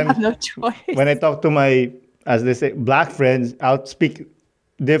sometimes no choice. When I talk to my, as they say, black friends, I'll speak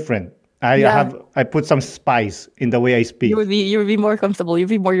different. I put some spice in the way I speak. You would be more comfortable. You'd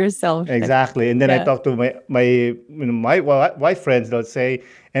be more yourself. Exactly. And then I talk to my white friends, they'll say,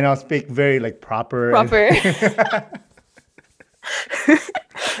 and I'll speak very like proper.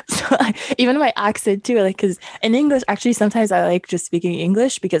 So even my accent too, like, because in English, actually, sometimes I like just speaking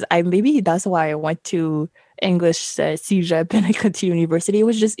English, because maybe that's why I went to English CEGEP and I went to university. It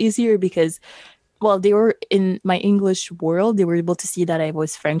was just easier because, well, they were in my English world. They were able to see that I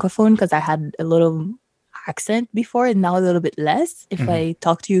was francophone because I had a little accent before, and now a little bit less. If I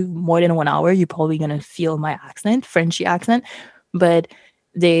talk to you more than 1 hour, you're probably gonna feel my accent, Frenchy accent. But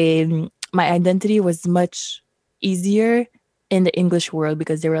my identity was much easier in the English world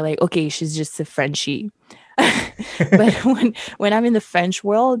because they were like, okay, she's just a Frenchie. But when I'm in the French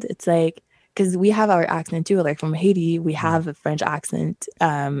world, it's like, because we have our accent too, like from Haiti, we have a French accent,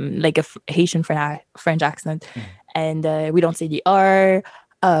 like a Haitian French accent, and we don't say the R.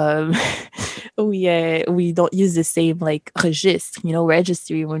 We don't use the same like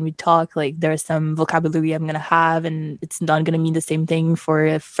registry when we talk. Like there's some vocabulary I'm gonna have, and it's not gonna mean the same thing for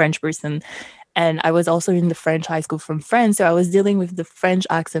a French person. And I was also in the French high school from France, so I was dealing with the French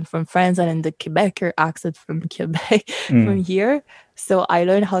accent from France and then the Quebecer accent from Quebec from here. So I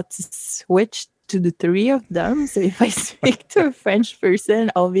learned how to switch to the three of them. So if I speak to a French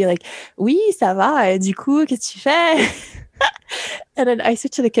person, I'll be like, "Oui, ça va. Du coup, qu'est-ce que tu fais?" And then I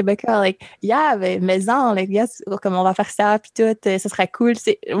switch to the Quebecer, like, "Yeah, maison, like, yes, comme on va faire ça, puis tout, ça serait cool."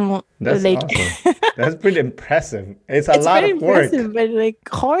 That's like, awesome. That's pretty impressive. It's a lot of work. But like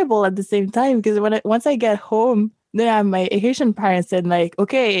horrible at the same time, because once I get home, then my Haitian parents said like,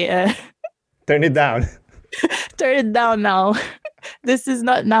 "Okay, turn it down." turn it down now." this is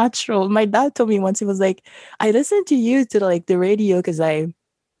not natural. My dad told me once, he was like, I listened to you to like the radio because I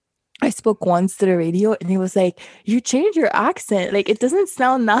spoke once to the radio, and he was like, you change your accent. Like, it doesn't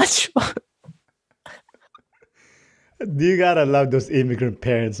sound natural. You gotta love those immigrant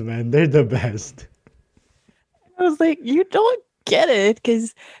parents, man. They're the best. I was like, you don't get it.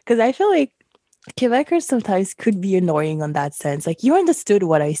 Because I feel like Quebecers sometimes could be annoying on that sense. Like, you understood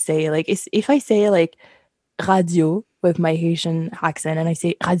what I say. Like, if I say like radio with my Haitian accent and I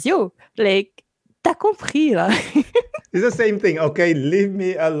say radio, like, t'as compris, là. It's the same thing, okay? Leave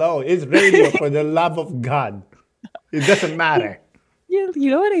me alone. It's radio for the love of God. It doesn't matter. You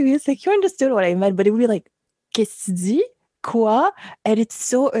know what I mean? It's like, you understood what I meant, but it would be like, qu'est-ce que tu dis? Quoi? And it's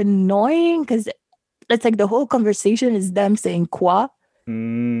so annoying because it's like the whole conversation is them saying quoi.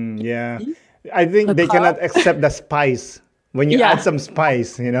 Yeah. I think they Quoi? cannot accept the spice. When you Yeah. add some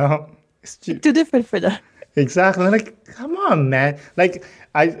spice, It's Too different for them. exactly. Like, come on, man. Like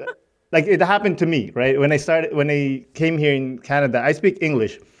it happened to me, right? When I came here in Canada, I speak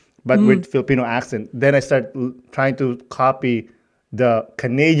English, but with Filipino accent. Then I start trying to copy the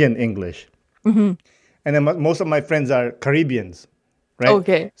Canadian English. And then most of my friends are Caribbeans, right?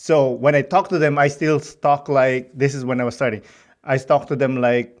 Okay. So when I talk to them, I still talk like, this is when I was starting. I talk to them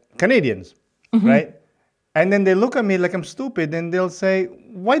like Canadians, right? And then they look at me like I'm stupid, and they'll say,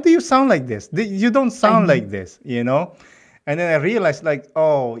 why do you sound like this? You don't sound like this, And then I realized, like,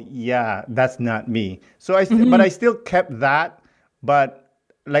 oh yeah, that's not me. So but I still kept that. But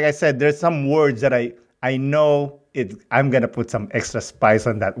like I said, there's some words that I know I'm gonna put some extra spice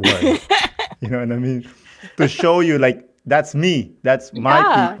on that word. You know what I mean? To show you, like, that's me. That's my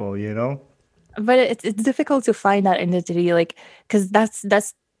Yeah. people. But it's difficult to find that identity, like, because that's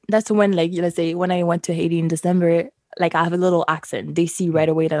when, like, let's say when I went to Haiti in December, like, I have a little accent. They see right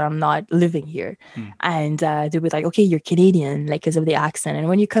away that I'm not living here, and they'll be like, okay, you're Canadian, like, because of the accent. And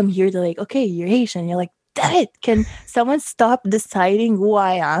when you come here, they're like, okay, you're Haitian. You're like, damn it, can someone stop deciding who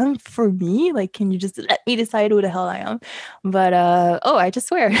I am for me? Like, can you just let me decide who the hell I am? But I just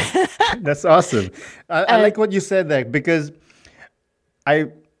swear. That's awesome. I like what you said there, because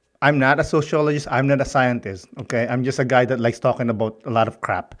I'm not a sociologist. I'm not a scientist. Okay, I'm just a guy that likes talking about a lot of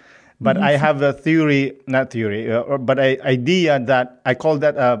crap. But I have a theory, not theory, but an idea that I call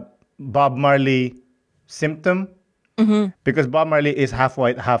that a Bob Marley symptom, because Bob Marley is half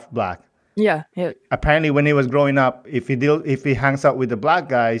white, half black. Yeah. Apparently, when he was growing up, if he hangs out with the black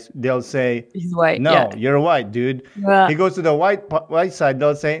guys, they'll say, He's white. "No, Yeah. you're white, dude." Yeah. He goes to the white side,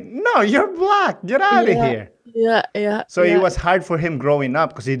 they'll say, "No, you're black. Get out of here." Yeah. So it was hard for him growing up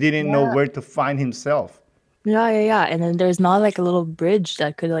because he didn't know where to find himself. Yeah. And then there's not like a little bridge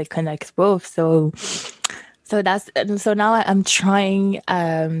that could like connect both. So now I'm trying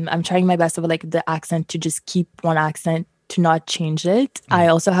my best with like the accent to just keep one accent, to not change it. I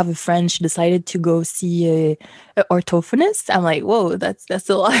also have a friend, she decided to go see a orthophonist. I'm like, whoa, that's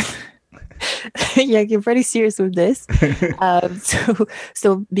a lot. Yeah, you're pretty serious with this.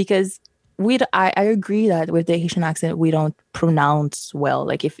 So because I agree that with the Haitian accent, we don't pronounce well.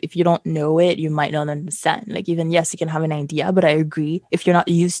 Like, if you don't know it, you might not understand. Like, even, yes, you can have an idea, but I agree, if you're not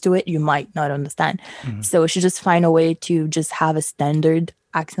used to it, you might not understand. So we should just find a way to just have a standard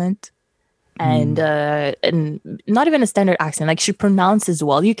accent. And not even a standard accent. Like, she pronounces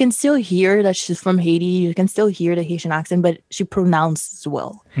well. You can still hear that she's from Haiti. You can still hear the Haitian accent, but she pronounces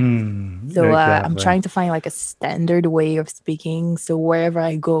well. So I'm trying to find like a standard way of speaking, so wherever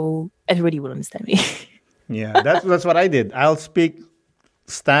I go, everybody will understand me. Yeah, that's what I did. I'll speak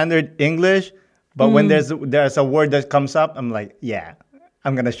standard English, but when there's a word that comes up, I'm like, yeah,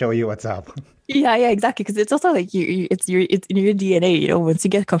 I'm gonna show you what's up. Yeah, exactly. Because it's also like it's in your DNA. Once you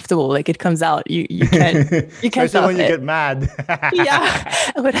get comfortable, like, it comes out. You can't Especially stop when you it. get mad.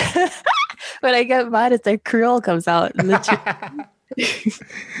 Yeah, when I get mad, it's like Creole comes out. Literally.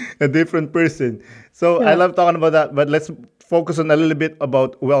 A different person. So I love talking about that, but let's focus on a little bit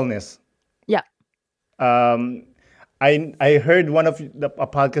about wellness. Yeah. I heard one of a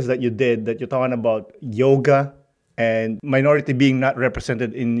podcast that you did that you're talking about yoga and minority being not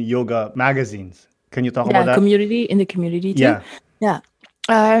represented in yoga magazines. Can you talk about that? In the community too. Yeah.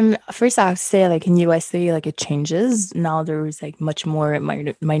 First I have to say, like, in USA, like, it changes. Now there's like much more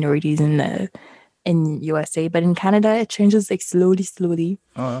minorities in USA, but in Canada it changes like slowly.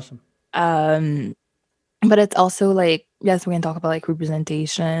 Oh, awesome. But it's also like, yes, we can talk about like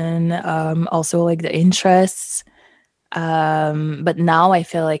representation, also like the interests. But now I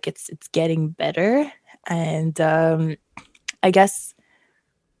feel like it's getting better. And I guess,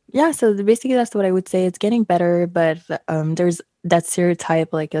 yeah, so basically that's what I would say. It's getting better, but there's that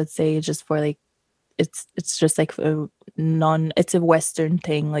stereotype, like, let's say, just for like it's just like it's a Western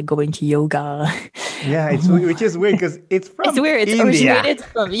thing, like going to yoga. Yeah, which is weird because it's from It's weird. It's India.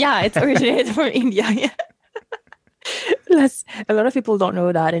 originated from India. Yeah. A lot of people don't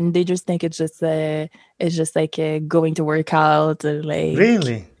know that, and they just think it's just like going to work out and like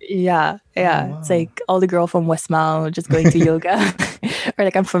Really? yeah. Oh, wow. It's like all the girl from Westmount just going to yoga, or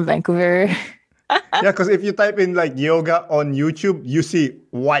like I'm from Vancouver. Yeah, because if you type in like yoga on YouTube, you see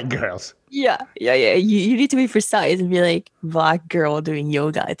white girls. Yeah. You need to be precise and be like black girl doing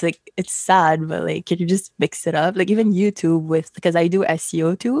yoga. It's like it's sad, but like can you just mix it up? Like even YouTube because I do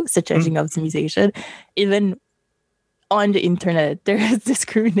SEO too, search engine optimization. Even on the internet, there is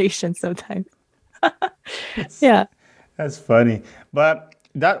discrimination sometimes. Yeah. That's funny. But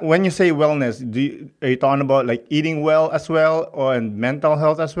that when you say wellness, are you talking about like eating well as well, or and mental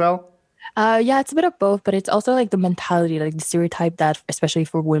health as well? Yeah, it's a bit of both, but it's also like the mentality, like the stereotype that, especially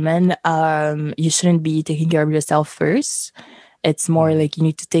for women, you shouldn't be taking care of yourself first. It's more like you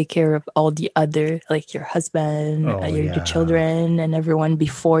need to take care of all the other, like your husband, your children, and everyone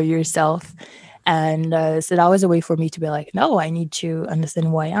before yourself. And so that was a way for me to be like, no, I need to understand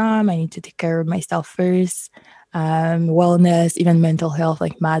who I am. I need to take care of myself first. Wellness, even mental health,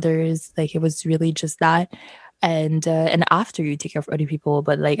 like matters. Like it was really just that. And after you take care of other people,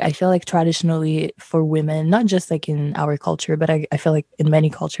 but like I feel like traditionally for women, not just like in our culture, but I feel like in many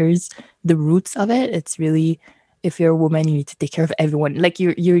cultures, the roots of it, it's really if you're a woman, you need to take care of everyone. Like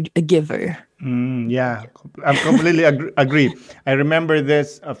you're a giver. Yeah, I completely agree. I remember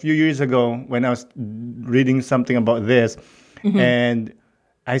this a few years ago when I was reading something about this, and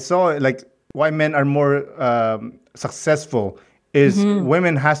I saw like why men are more successful is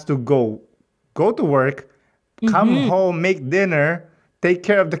women has to go to work, come home, make dinner, take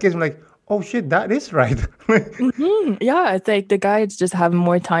care of the kids. I'm like, oh shit, that is right. Yeah, it's like the guys just have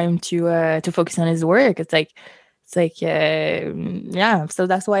more time to focus on his work. It's like yeah. So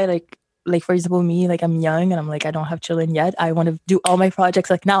that's why like for example me, like I'm young and I'm like I don't have children yet. I want to do all my projects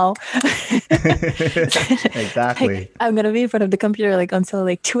like now. Exactly. Like, I'm gonna be in front of the computer like until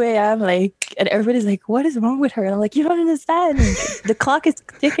like 2 a.m. like, and everybody's like, what is wrong with her? And I'm like, you don't understand. The clock is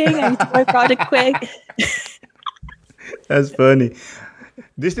ticking. I need to do my project quick. That's funny.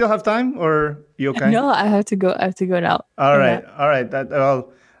 Do you still have time, or you okay? No, I have to go. I have to go now. All right. Well,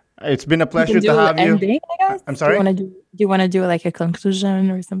 it's been a pleasure to have ending, you. I guess. I'm sorry. Do you want to do like a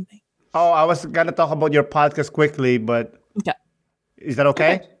conclusion or something? Oh, I was gonna talk about your podcast quickly, but Okay. Is that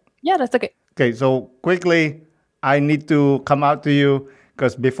okay? Yeah, that's okay. Okay, so quickly, I need to come out to you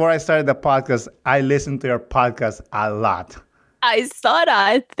because before I started the podcast, I listened to your podcast a lot. I saw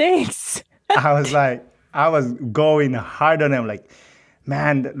that. Thanks. I was going hard on him, like,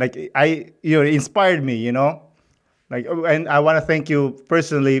 man, like you inspired me, like, and I want to thank you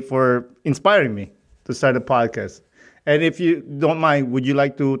personally for inspiring me to start a podcast. And if you don't mind, would you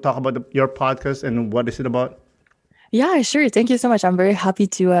like to talk about your podcast and what is it about? Yeah, sure. Thank you so much. I'm very happy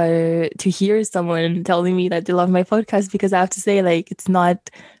to hear someone telling me that they love my podcast because I have to say, like, it's not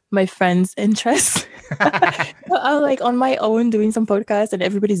my friend's interest. I'm like on my own doing some podcast and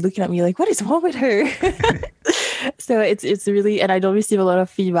everybody's looking at me like, what is wrong with her? So it's really, and I don't receive a lot of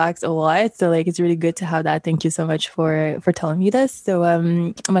feedbacks a lot. So like, it's really good to have that. Thank you so much for telling me this. So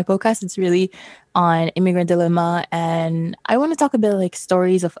my podcast is really on immigrant dilemma, and I want to talk about like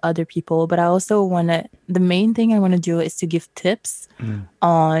stories of other people, but I also want to, the main thing I want to do is to give tips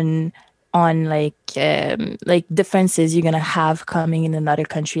on like differences you're gonna have coming in another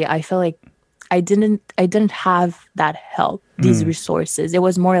country. I feel like I didn't have that help, these resources. It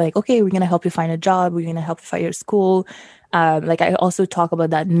was more like, okay, we're gonna help you find a job, we're gonna help you find your school. Like I also talk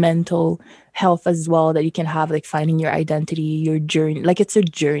about that mental health as well, that you can have, like finding your identity, your journey. Like it's a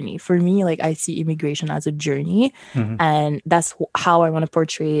journey for me. Like I see immigration as a journey, and that's how I want to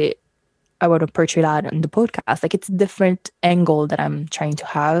portray. I want to portray that in the podcast. Like it's a different angle that I'm trying to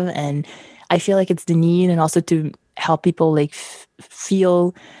have, and I feel like it's the need, and also to help people like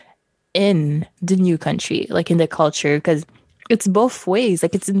feel in the new country, like in the culture, because it's both ways.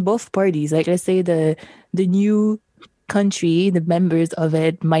 Like it's in both parties. Like let's say the new country, the members of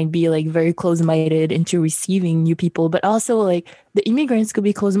it might be like very close-minded into receiving new people, but also like the immigrants could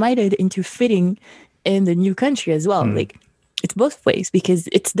be close-minded into fitting in the new country as well. Like it's both ways because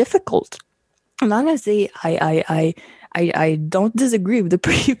it's difficult. I'm not gonna say I don't disagree with the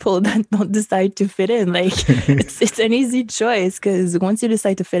people that don't decide to fit in. Like it's an easy choice, because once you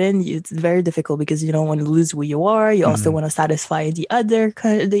decide to fit in, it's very difficult because you don't want to lose who you are. You also want to satisfy the other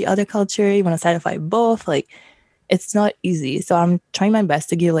culture. You want to satisfy both. Like it's not easy. So I'm trying my best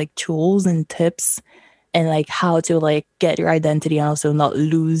to give like tools and tips and like how to like get your identity and also not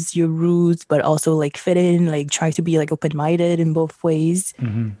lose your roots, but also like fit in, like try to be like open-minded in both ways.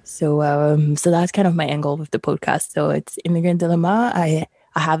 So that's kind of my angle with the podcast. So it's Immigrant Dilemma. I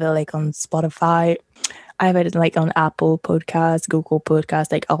have it like on Spotify. I have it like on Apple Podcasts, Google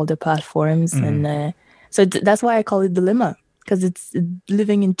Podcasts, like all the platforms. And so that's why I call it Dilemma, because it's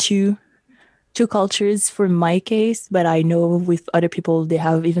living in two cultures for my case, but I know with other people they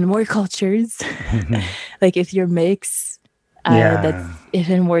have even more cultures. Like if you're mixed, that's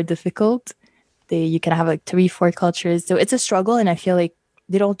even more difficult. You can have like 3-4 cultures, so it's a struggle. And I feel like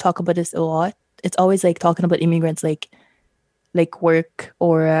they don't talk about this a lot. It's always like talking about immigrants, like work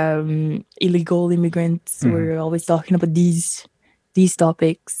or illegal immigrants. We're always talking about these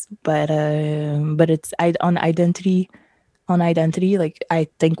topics, but it's on identity. Like I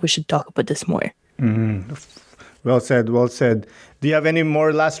think we should talk about this more. Well said, well said. Do you have any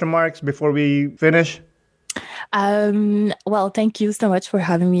more last remarks before we finish? Well, thank you so much for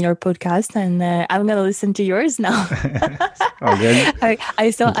having me in your podcast, and I'm gonna listen to yours now. Oh, good.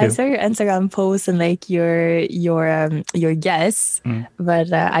 I saw your Instagram post and like your guests,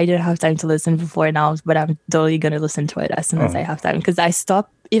 but I didn't have time to listen before now. But I'm totally gonna listen to it as soon as I have time, because I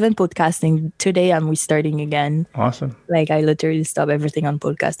stopped even podcasting today. I'm restarting again. Awesome. Like I literally stopped everything on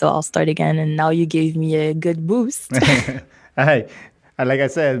podcast, so I'll start again. And now you gave me a good boost. Hey, like I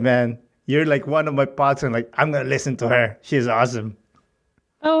said, man. You're like one of my pods, and like I'm gonna listen to her. She's awesome.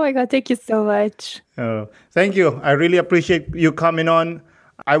 Oh my God, thank you so much. Thank you. I really appreciate you coming on.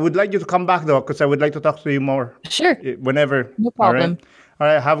 I would like you to come back though, because I would like to talk to you more. Sure. Whenever. No problem. All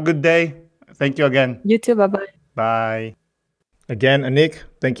right. Have a good day. Thank you again. You too. Bye-bye. Bye. Again, Anik,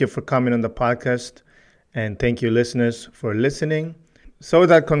 thank you for coming on the podcast, and thank you listeners for listening. So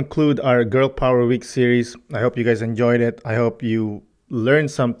that concludes our Girl Power Week series. I hope you guys enjoyed it. I hope you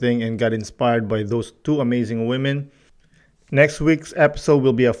learned something and got inspired by those two amazing women. Next week's episode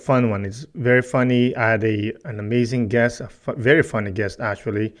will be a fun one. It's very funny. I had an amazing guest, very funny guest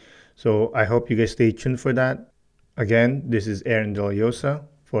actually. So I hope you guys stay tuned for that. Again, this is Aaron Del Llosa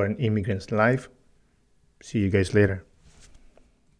for An Immigrant's Life. See you guys later.